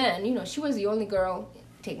back then, you know, she was the only girl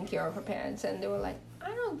taking care of her parents. And they were like, I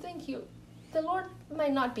don't think the Lord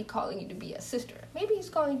might not be calling you to be a sister. Maybe he's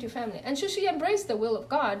calling you to family. And so she embraced the will of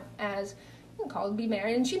God as called to be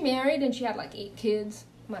married. And she married, and she had like 8 kids.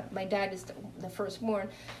 My dad is the firstborn,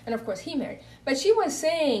 and of course he married. But she was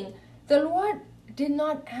saying, the Lord did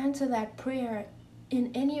not answer that prayer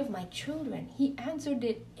in any of my children. He answered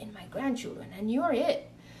it in my grandchildren, and you're it.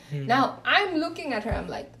 Now, I'm looking at her, I'm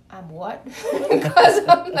like, I'm what? Because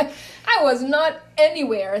I'm like, I was not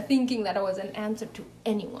anywhere thinking that I was an answer to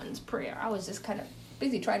anyone's prayer. I was just kind of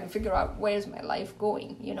busy trying to figure out where's my life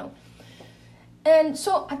going, you know. And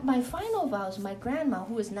so at my final vows, my grandma,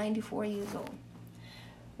 who was 94 years old,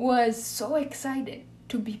 was so excited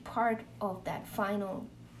to be part of that final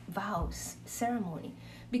vows ceremony,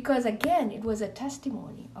 because again, it was a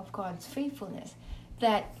testimony of God's faithfulness,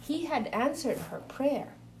 that he had answered her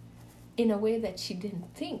prayer in a way that she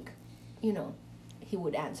didn't think, he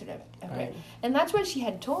would answer a prayer. Right. And that's what she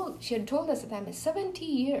had told us at the time, is 70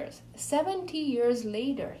 years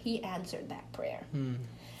later, he answered that prayer.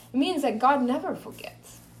 It means that God never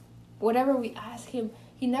forgets. Whatever we ask him,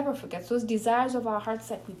 he never forgets. Those desires of our hearts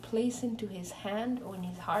that we place into his hand or in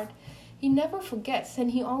his heart, he never forgets.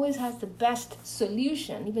 And he always has the best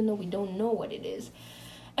solution, even though we don't know what it is.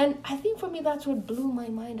 And I think for me, that's what blew my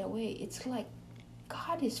mind away. It's like,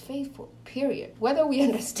 God is faithful, period. Whether we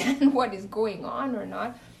understand what is going on or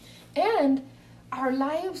not. And our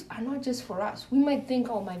lives are not just for us. We might think,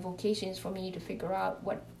 oh, my vocation is for me to figure out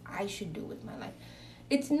what I should do with my life.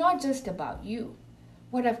 It's not just about you.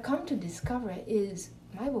 What I've come to discover is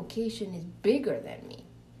my vocation is bigger than me.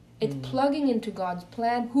 It's plugging into God's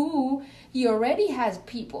plan, who he already has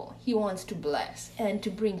people he wants to bless and to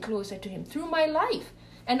bring closer to him through my life.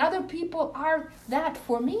 And other people are that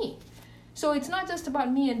for me. So it's not just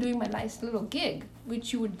about me and doing my nice little gig,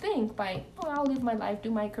 which you would think by, I'll live my life,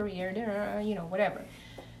 do my career, whatever.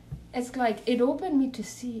 It's like it opened me to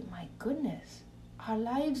see, my goodness, our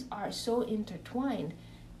lives are so intertwined.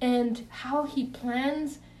 And how he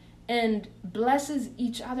plans and blesses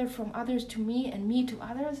each other from others to me and me to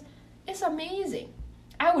others is amazing.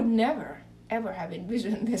 I would never, ever have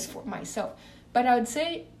envisioned this for myself. But I would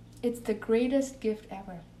say it's the greatest gift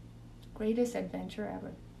ever. Greatest adventure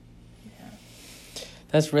ever. Yeah.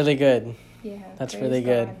 That's really good. Yeah. That's really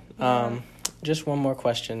good. Yeah. Just one more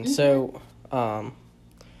question. Mm-hmm. So,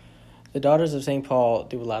 the Daughters of St. Paul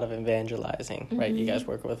do a lot of evangelizing, right? You guys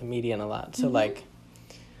work with Median a lot. So,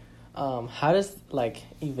 how does,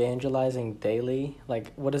 evangelizing daily,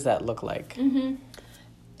 what does that look like?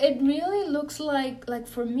 It really looks like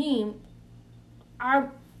for me,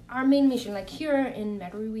 our main mission, here in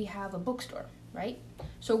Metairie, we have a bookstore, right?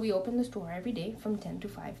 So we open the store every day from 10 to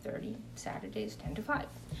 5:30, Saturdays 10 to 5.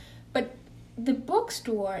 But the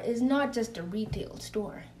bookstore is not just a retail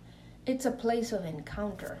store. It's a place of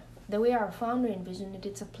encounter. The way our founder envisioned it,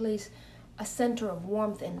 it's a place, a center of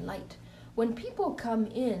warmth and light. When people come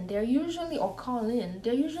in, they're usually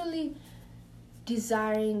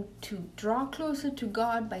desiring to draw closer to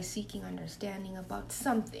God by seeking understanding about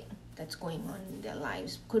something that's going on in their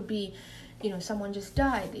lives. Could be, someone just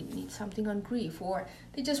died, they need something on grief, or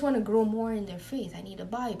they just want to grow more in their faith. I need a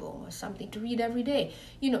Bible or something to read every day.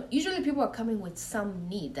 Usually people are coming with some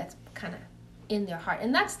need that's kind of in their heart.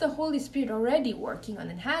 And that's the Holy Spirit already working on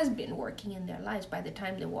and has been working in their lives by the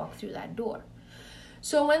time they walk through that door.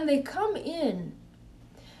 So when they come in,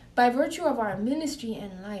 by virtue of our ministry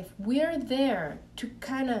and life, we're there to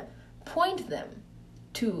kind of point them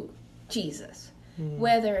to Jesus.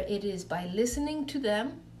 Whether it is by listening to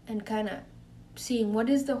them and kind of seeing what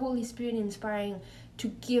is the Holy Spirit inspiring to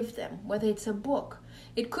give them, whether it's a book.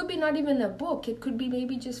 It could be not even a book. It could be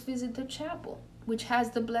maybe just visit the chapel, which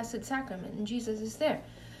has the Blessed Sacrament, and Jesus is there.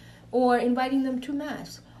 Or inviting them to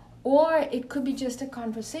Mass. Or it could be just a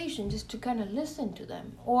conversation, just to kind of listen to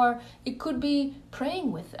them. Or it could be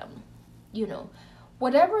praying with them,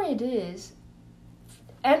 Whatever it is,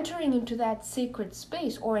 entering into that sacred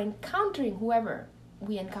space or encountering whoever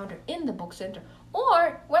we encounter in the book center.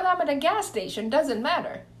 Or whether I'm at a gas station, doesn't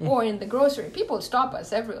matter. Or in the grocery. People stop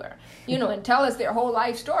us everywhere, and tell us their whole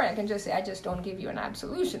life story. I can just say, I just don't give you an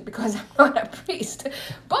absolution because I'm not a priest.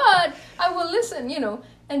 But I will listen,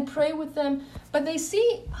 and pray with them. But they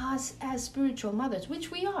see us as spiritual mothers,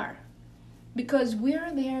 which we are. Because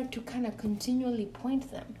we're there to kind of continually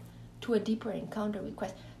point them to a deeper encounter with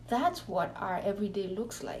Christ. That's what our everyday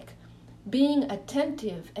looks like. Being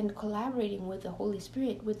attentive and collaborating with the Holy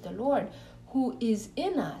Spirit, with the Lord, who is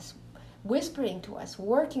in us, whispering to us,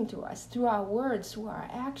 working through us, through our words, through our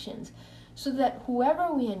actions, so that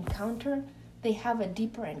whoever we encounter, they have a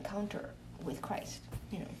deeper encounter with Christ.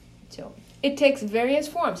 So it takes various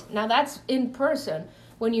forms. Now that's in person.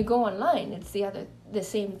 When you go online, it's the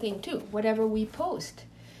same thing too. Whatever we post.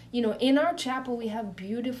 In our chapel, we have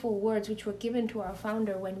beautiful words which were given to our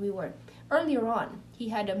founder when we were earlier on. He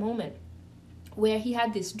had a moment where he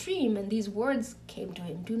had this dream and these words came to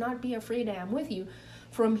him. Do not be afraid, I am with you.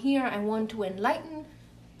 From here, I want to enlighten,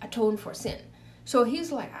 atone for sin. So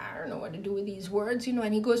he's like, I don't know what to do with these words,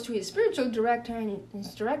 and he goes to his spiritual director, and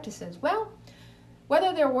his director says, well,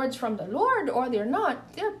 whether they're words from the Lord or they're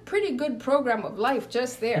not, they're a pretty good program of life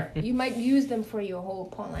just there. You might use them for your whole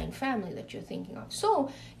Pauline family that you're thinking of. So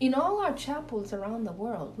in all our chapels around the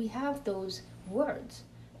world, we have those words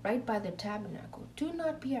right by the tabernacle. Do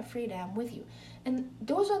not be afraid, I am with you. And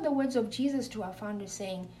those are the words of Jesus to our founder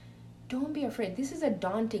saying, don't be afraid. This is a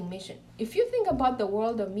daunting mission. If you think about the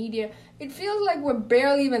world of media, it feels like we're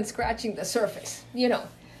barely even scratching the surface.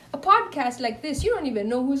 A podcast like this, you don't even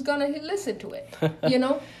know who's going to listen to it,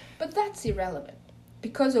 But that's irrelevant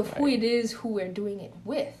because of who it is, who we're doing it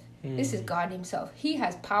with. This is God himself. He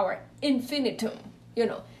has power infinitum,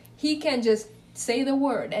 He can just say the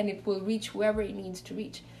word and it will reach whoever it needs to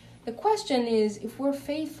reach. The question is, if we're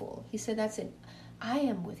faithful, he said, that's it. I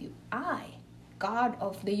am with you. I, God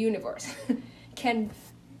of the universe, can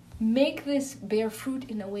make this bear fruit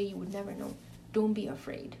in a way you would never know. Don't be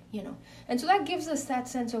afraid, And so that gives us that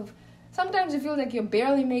sense of, sometimes it feels like you're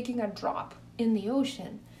barely making a drop in the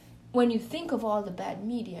ocean when you think of all the bad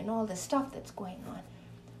media and all the stuff that's going on.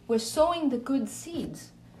 We're sowing the good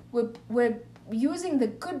seeds. We're using the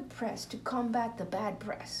good press to combat the bad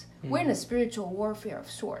press. We're in a spiritual warfare of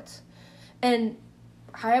sorts. And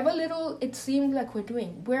however little it seems like we're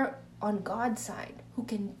doing, we're on God's side who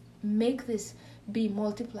can make this be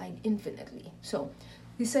multiplied infinitely. So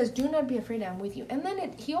he says, do not be afraid, I'm with you. And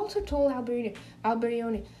then he also told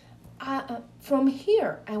Alberione, from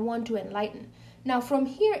here I want to enlighten. Now from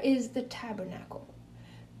here is the tabernacle,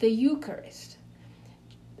 the Eucharist.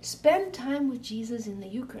 Spend time with Jesus in the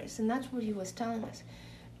Eucharist. And that's what he was telling us.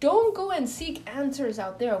 Don't go and seek answers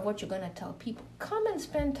out there of what you're going to tell people. Come and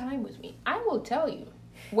spend time with me. I will tell you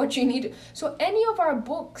what you need to. So any of our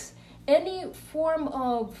books, any form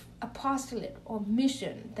of apostolate or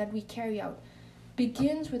mission that we carry out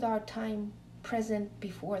begins with our time present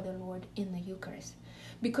before the Lord in the Eucharist.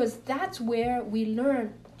 Because that's where we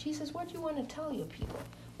learn, Jesus, what do you want to tell your people?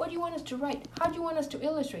 What do you want us to write? How do you want us to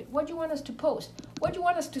illustrate? What do you want us to post? What do you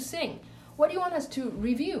want us to sing? What do you want us to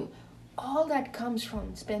review? All that comes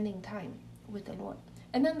from spending time with the Lord.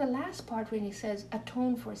 And then the last part when he says,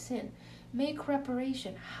 atone for sin, make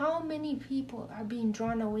reparation. How many people are being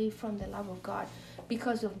drawn away from the love of God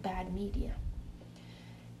because of bad media?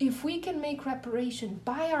 If we can make reparation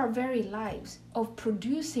by our very lives of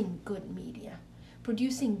producing good media,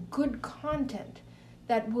 producing good content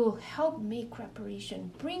that will help make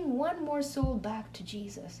reparation, bring one more soul back to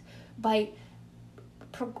Jesus by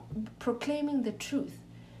proclaiming the truth.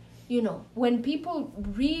 When people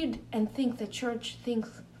read and think the church thinks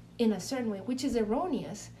in a certain way, which is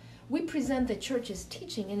erroneous, we present the church's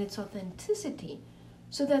teaching in its authenticity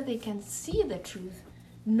so that they can see the truth,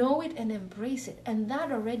 know it, and embrace it. And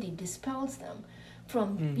that already dispels them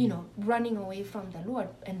from, running away from the Lord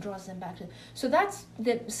and draws them back to. So that's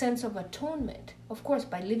the sense of atonement, of course,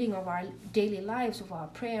 by living of our daily lives, of our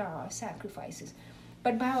prayer, our sacrifices,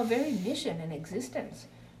 but by our very mission and existence.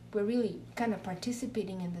 We're really kind of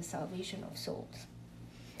participating in the salvation of souls.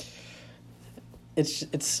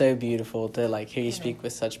 It's so beautiful to hear you speak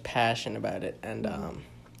with such passion about it, and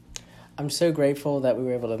I'm so grateful that we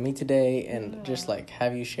were able to meet today and just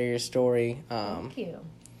have you share your story. Thank you.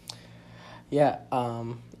 Yeah.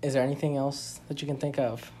 Is there anything else that you can think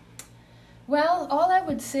of? Well, all I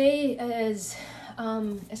would say is,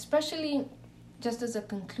 especially just as a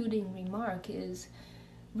concluding remark, is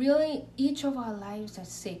really each of our lives are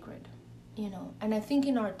sacred, and I think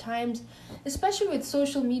in our times, especially with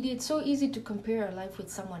social media, it's so easy to compare our life with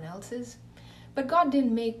someone else's, but God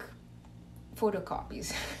didn't make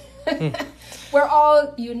photocopies. We're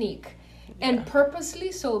all unique, and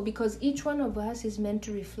purposely so, because each one of us is meant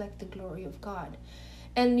to reflect the glory of God.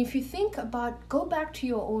 And if you think about, go back to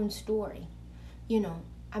your own story,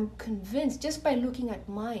 I'm convinced just by looking at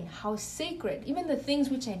mine, how sacred, even the things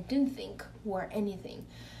which I didn't think were anything.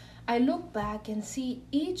 I look back and see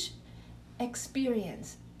each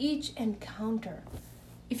experience, each encounter.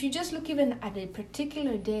 If you just look even at a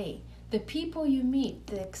particular day, the people you meet,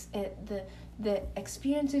 the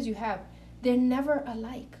experiences you have, they're never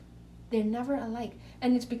alike. They're never alike.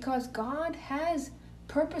 And it's because God has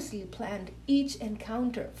purposely planned each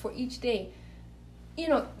encounter for each day.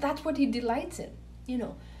 That's what he delights in.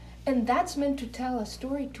 And that's meant to tell a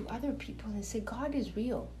story to other people and say, God is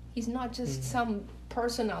real. He's not just some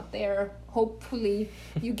person out there. Hopefully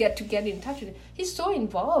you get in touch with him. He's so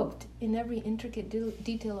involved in every intricate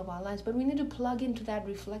detail of our lives. But we need to plug into that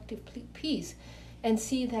reflective piece and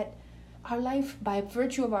see that our life, by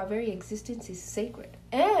virtue of our very existence, is sacred.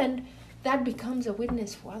 And that becomes a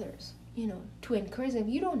witness for others, to encourage them.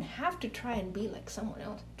 You don't have to try and be like someone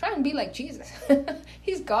else. Try and be like Jesus.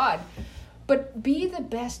 He's God. But be the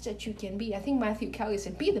best that you can be. I think Matthew Kelly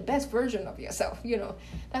said, be the best version of yourself.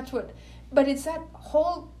 That's what. But it's that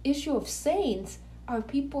whole issue of saints are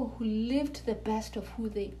people who lived the best of who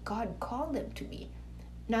God called them to be.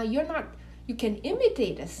 Now, you're not You can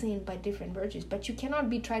imitate a saint by different virtues, but you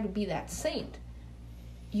cannot try to be that saint.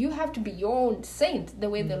 You have to be your own saint the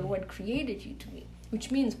way the Lord created you to be,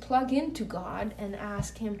 which means plug into God and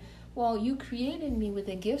ask him, well, you created me with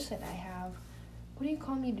the gifts that I have. How do you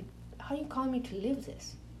call me to live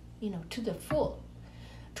this? To the full.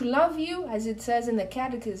 To love you, as it says in the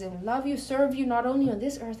Catechism, love you, serve you, not only on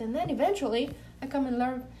this earth, and then eventually I come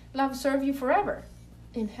and serve you forever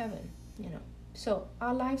in heaven, So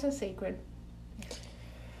our lives are sacred.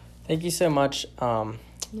 Thank you so much.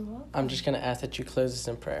 You're welcome. I'm just going to ask that you close us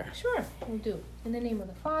in prayer. Sure, we'll do. In the name of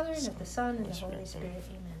the Father, and of the Son, and the Holy Spirit.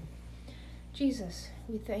 Amen. Jesus,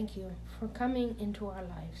 we thank you for coming into our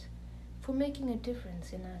lives, for making a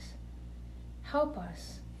difference in us. Help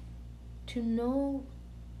us to know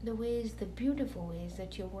the beautiful ways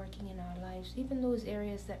that you're working in our lives, even those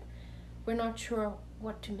areas that we're not sure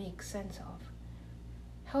what to make sense of.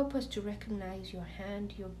 Help us to recognize your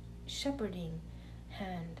hand, your shepherding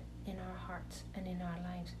hand in our hearts and in our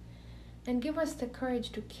lives. And give us the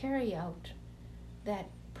courage to carry out that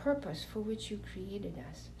purpose for which you created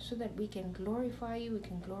us, so that we can glorify you, we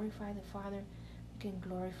can glorify the Father, we can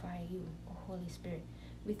glorify you, O Holy Spirit.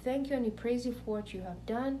 We thank you and we praise you for what you have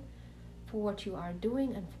done, for what you are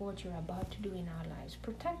doing, and for what you're about to do in our lives.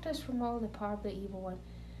 Protect us from all the power of the evil one.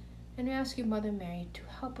 And we ask you, Mother Mary, to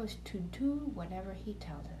help us to do whatever he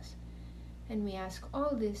tells us. And we ask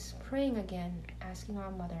all this, praying again, asking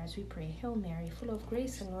our Mother as we pray, Hail Mary, full of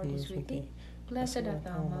grace, the Lord is with thee. Blessed art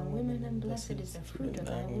thou among women, and blessed is the fruit of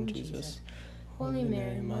thy womb, Jesus. Holy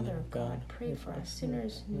Mary, Mother of God, pray for us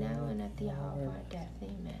sinners, now and at the hour of our death.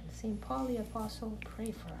 Amen. St. Paul the Apostle,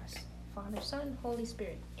 pray for us. Father, Son, Holy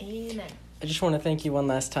Spirit. Amen. I just want to thank you one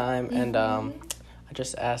last time, and I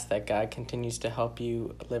just ask that God continues to help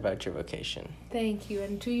you live out your vocation. Thank you,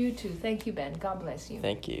 and to you too. Thank you, Ben. God bless you.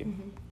 Thank you. Mm-hmm.